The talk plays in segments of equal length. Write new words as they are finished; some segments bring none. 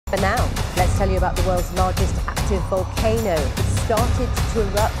But now, let's tell you about the world's largest active volcano. It started to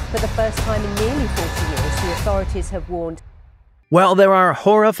erupt for the first time in nearly 40 years. The authorities have warned. While there are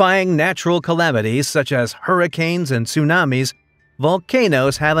horrifying natural calamities such as hurricanes and tsunamis,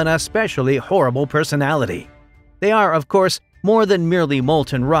 volcanoes have an especially horrible personality. They are, of course, more than merely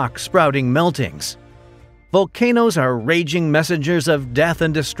molten rock sprouting meltings. Volcanoes are raging messengers of death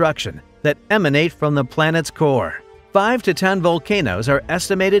and destruction that emanate from the planet's core. 5 to 10 volcanoes are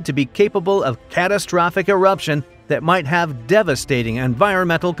estimated to be capable of catastrophic eruption that might have devastating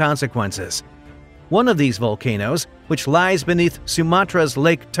environmental consequences. One of these volcanoes, which lies beneath Sumatra's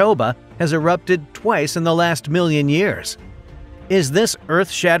Lake Toba, has erupted twice in the last million years. Is this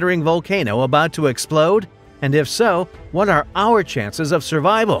earth-shattering volcano about to explode? And if so, what are our chances of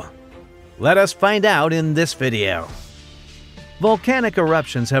survival? Let us find out in this video. Volcanic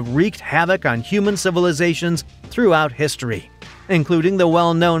eruptions have wreaked havoc on human civilizations throughout history, including the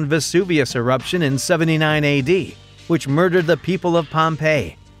well-known Vesuvius eruption in 79 AD, which murdered the people of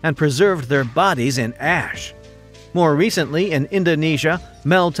Pompeii and preserved their bodies in ash. More recently, in Indonesia,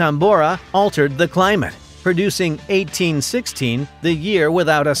 Mel Tambora altered the climate, producing 1816, the year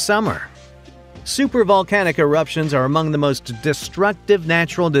without a summer. Supervolcanic eruptions are among the most destructive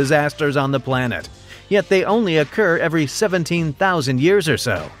natural disasters on the planet, yet they only occur every 17,000 years or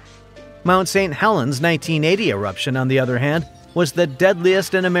so. Mount St. Helens' 1980 eruption, on the other hand, was the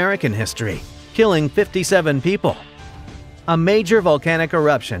deadliest in American history, killing 57 people. A major volcanic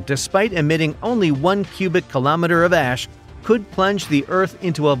eruption, despite emitting only 1 cubic kilometer of ash, could plunge the Earth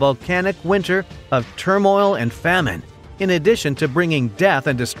into a volcanic winter of turmoil and famine, in addition to bringing death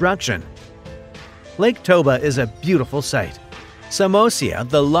and destruction. Lake Toba is a beautiful sight. Sumatra,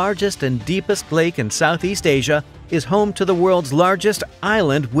 the largest and deepest lake in Southeast Asia, is home to the world's largest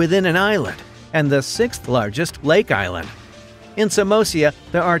island within an island, and the 6th largest lake island. In Sumatra,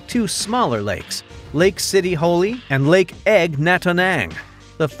 there are 2 smaller lakes, Lake City Holy and Lake Egg Natonang.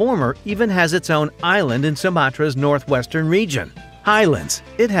 The former even has its own island in Sumatra's northwestern region. Highlands,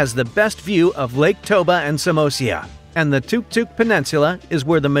 it has the best view of Lake Toba and Sumatra, and the Tuk-Tuk Peninsula is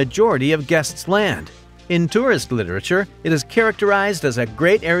where the majority of guests land. In tourist literature, it is characterized as a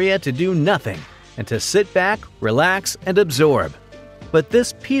great area to do nothing and to sit back, relax, and absorb. But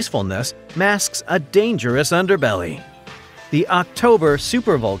this peacefulness masks a dangerous underbelly. The October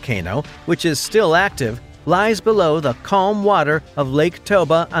supervolcano, which is still active, lies below the calm water of Lake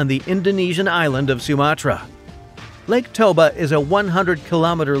Toba on the Indonesian island of Sumatra. Lake Toba is a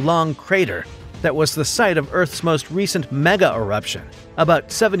 100-kilometer-long crater that was the site of Earth's most recent mega-eruption, about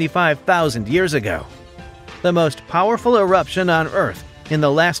 75,000 years ago. The most powerful eruption on Earth in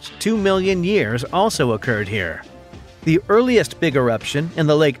the last 2 million years also occurred here. The earliest big eruption in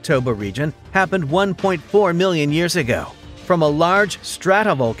the Lake Toba region happened 1.4 million years ago, from a large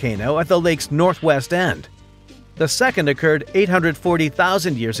stratovolcano at the lake's northwest end. The second occurred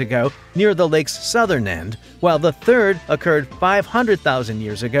 840,000 years ago near the lake's southern end, while the third occurred 500,000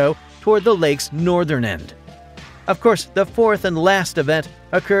 years ago toward the lake's northern end. Of course, the fourth and last event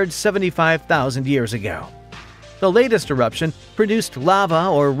occurred 75,000 years ago. The latest eruption produced lava,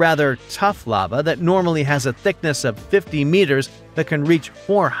 or rather tough lava, that normally has a thickness of 50 meters that can reach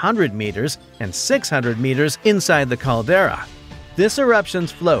 400 meters and 600 meters inside the caldera. This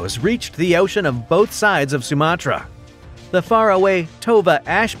eruption's flows reached the ocean of both sides of Sumatra. The faraway Toba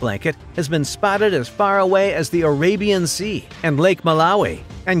ash blanket has been spotted as far away as the Arabian Sea and Lake Malawi,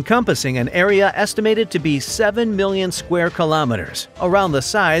 encompassing an area estimated to be 7 million square kilometers, around the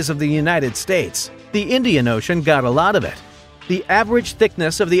size of the United States. The Indian Ocean got a lot of it. The average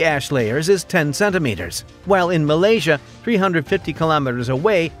thickness of the ash layers is 10 centimeters, while in Malaysia, 350 kilometers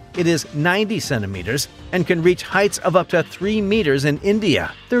away, it is 90 centimeters and can reach heights of up to 3 meters in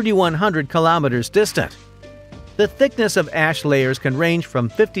India, 3,100 kilometers distant. The thickness of ash layers can range from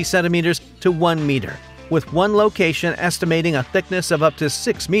 50 centimeters to 1 meter, with one location estimating a thickness of up to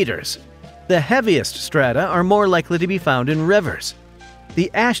 6 meters. The heaviest strata are more likely to be found in rivers. The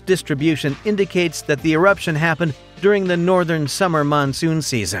ash distribution indicates that the eruption happened during the northern summer monsoon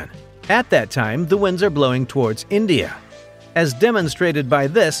season. At that time, the winds are blowing towards India. As demonstrated by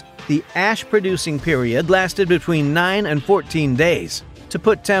this, the ash-producing period lasted between 9 and 14 days. To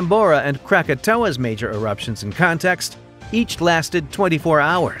put Tambora and Krakatoa's major eruptions in context, each lasted 24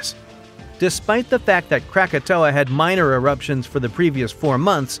 hours. Despite the fact that Krakatoa had minor eruptions for the previous 4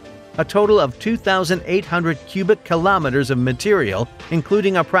 months, a total of 2,800 cubic kilometers of material,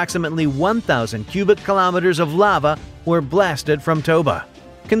 including approximately 1,000 cubic kilometers of lava, were blasted from Toba.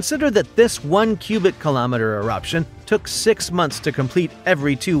 Consider that this 1 cubic kilometer eruption took 6 months to complete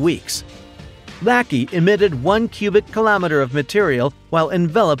every 2 weeks. Laki emitted 1 cubic kilometer of material while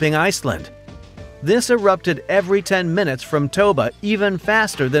enveloping Iceland. This erupted every 10 minutes from Toba, even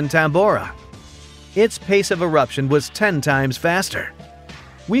faster than Tambora. Its pace of eruption was 10 times faster.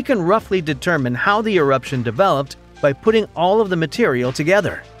 We can roughly determine how the eruption developed by putting all of the material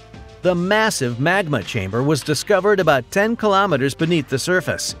together. The massive magma chamber was discovered about 10 kilometers beneath the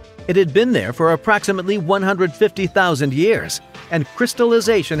surface. It had been there for approximately 150,000 years, and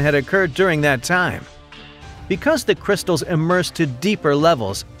crystallization had occurred during that time. Because the crystals immersed to deeper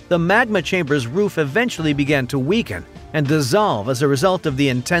levels, the magma chamber's roof eventually began to weaken and dissolve as a result of the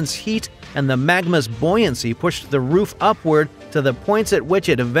intense heat, and the magma's buoyancy pushed the roof upward to the points at which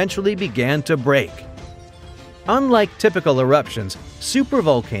it eventually began to break. Unlike typical eruptions,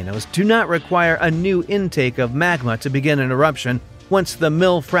 supervolcanoes do not require a new intake of magma to begin an eruption once the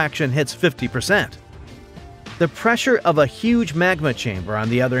mil fraction hits 50%. The pressure of a huge magma chamber, on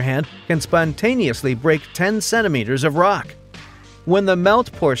the other hand, can spontaneously break 10 centimeters of rock. When the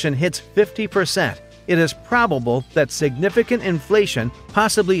melt portion hits 50%, it is probable that significant inflation,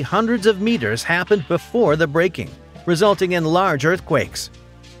 possibly hundreds of meters, happened before the breaking, resulting in large earthquakes.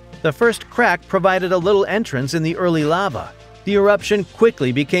 The first crack provided a little entrance in the early lava. The eruption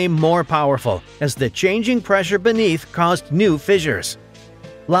quickly became more powerful as the changing pressure beneath caused new fissures.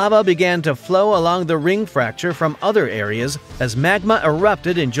 Lava began to flow along the ring fracture from other areas as magma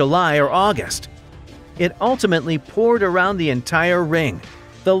erupted in July or August. It ultimately poured around the entire ring.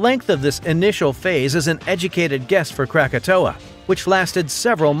 The length of this initial phase is an educated guess for Krakatoa, which lasted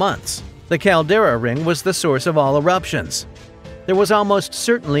several months. The caldera ring was the source of all eruptions. There was almost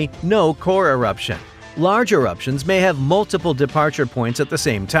certainly no core eruption. Large eruptions may have multiple departure points at the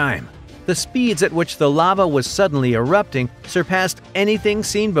same time. The speeds at which the lava was suddenly erupting surpassed anything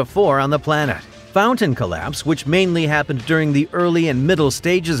seen before on the planet. Fountain collapse, which mainly happened during the early and middle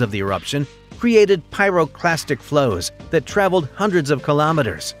stages of the eruption, created pyroclastic flows that traveled hundreds of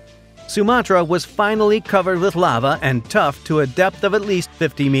kilometers. Sumatra was finally covered with lava and tuff to a depth of at least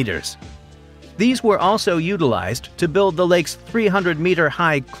 50 meters. These were also utilized to build the lake's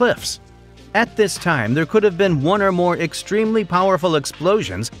 300-meter-high cliffs. At this time, there could have been one or more extremely powerful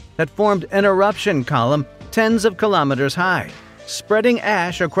explosions that formed an eruption column tens of kilometers high, spreading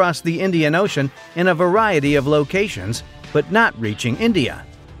ash across the Indian Ocean in a variety of locations, but not reaching India.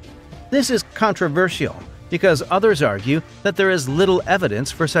 This is controversial because others argue that there is little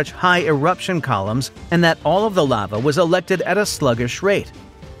evidence for such high eruption columns and that all of the lava was ejected at a sluggish rate,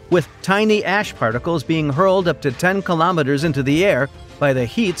 with tiny ash particles being hurled up to 10 kilometers into the air by the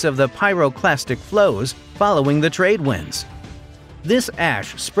heats of the pyroclastic flows following the trade winds. This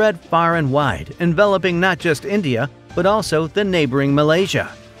ash spread far and wide, enveloping not just India, but also the neighboring Malaysia.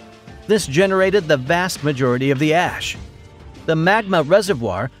 This generated the vast majority of the ash. The magma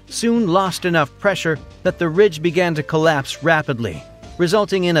reservoir soon lost enough pressure that the ridge began to collapse rapidly,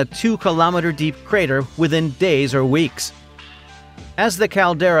 resulting in a 2-kilometer-deep crater within days or weeks. As the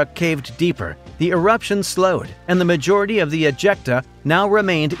caldera caved deeper, the eruption slowed, and the majority of the ejecta now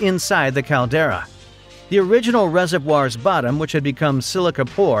remained inside the caldera. The original reservoir's bottom, which had become silica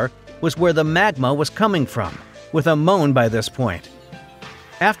pore, was where the magma was coming from, with a moan by this point.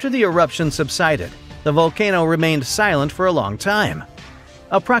 After the eruption subsided, the volcano remained silent for a long time.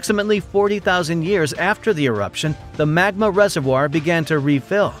 Approximately 40,000 years after the eruption, the magma reservoir began to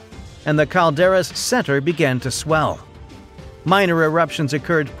refill, and the caldera's center began to swell. Minor eruptions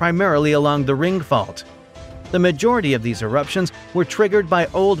occurred primarily along the ring fault. The majority of these eruptions were triggered by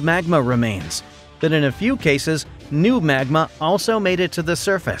old magma remains, but in a few cases, new magma also made it to the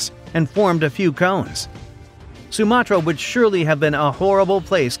surface and formed a few cones. Sumatra would surely have been a horrible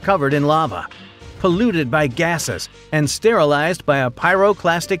place covered in lava, polluted by gases, and sterilized by a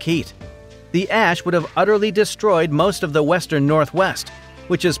pyroclastic heat. The ash would have utterly destroyed most of the western northwest,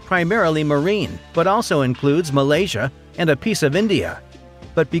 which is primarily marine, but also includes Malaysia and a piece of India.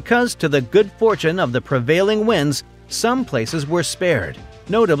 But because to the good fortune of the prevailing winds, some places were spared,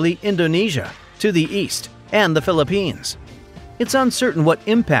 notably Indonesia, to the east, and the Philippines. It's uncertain what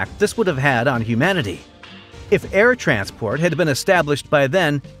impact this would have had on humanity. If air transport had been established by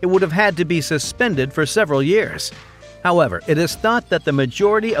then, it would have had to be suspended for several years. However, it is thought that the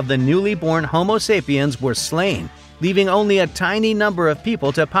majority of the newly born Homo sapiens were slain, leaving only a tiny number of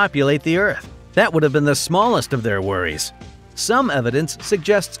people to populate the Earth. That would have been the smallest of their worries. Some evidence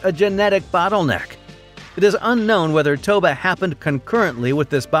suggests a genetic bottleneck. It is unknown whether Toba happened concurrently with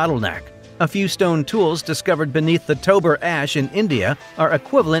this bottleneck. A few stone tools discovered beneath the Toba ash in India are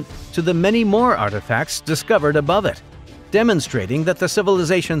equivalent to the many more artifacts discovered above it, demonstrating that the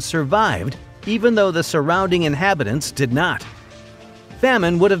civilization survived even though the surrounding inhabitants did not.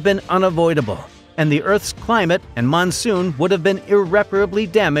 Famine would have been unavoidable, and the Earth's climate and monsoon would have been irreparably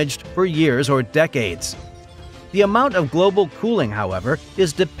damaged for years or decades. The amount of global cooling, however,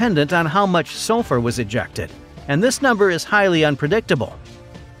 is dependent on how much sulfur was ejected, and this number is highly unpredictable.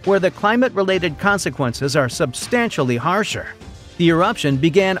 Where the climate-related consequences are substantially harsher, the eruption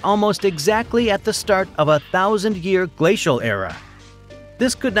began almost exactly at the start of a 1,000-year glacial era.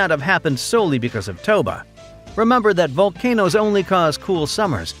 This could not have happened solely because of Toba. Remember that volcanoes only cause cool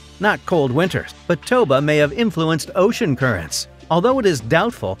summers, not cold winters, but Toba may have influenced ocean currents. Although it is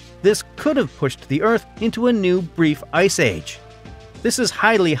doubtful, this could have pushed the Earth into a new brief ice age. This is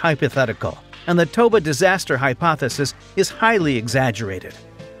highly hypothetical, and the Toba disaster hypothesis is highly exaggerated.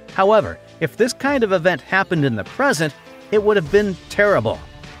 However, if this kind of event happened in the present, it would have been terrible.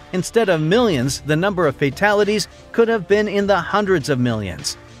 Instead of millions, the number of fatalities could have been in the hundreds of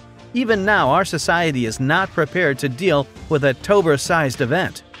millions. Even now, our society is not prepared to deal with a Toba-sized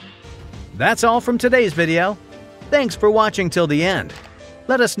event. That's all from today's video. Thanks for watching till the end.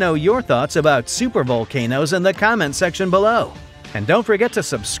 Let us know your thoughts about supervolcanoes in the comment section below. And don't forget to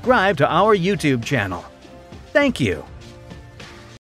subscribe to our YouTube channel. Thank you.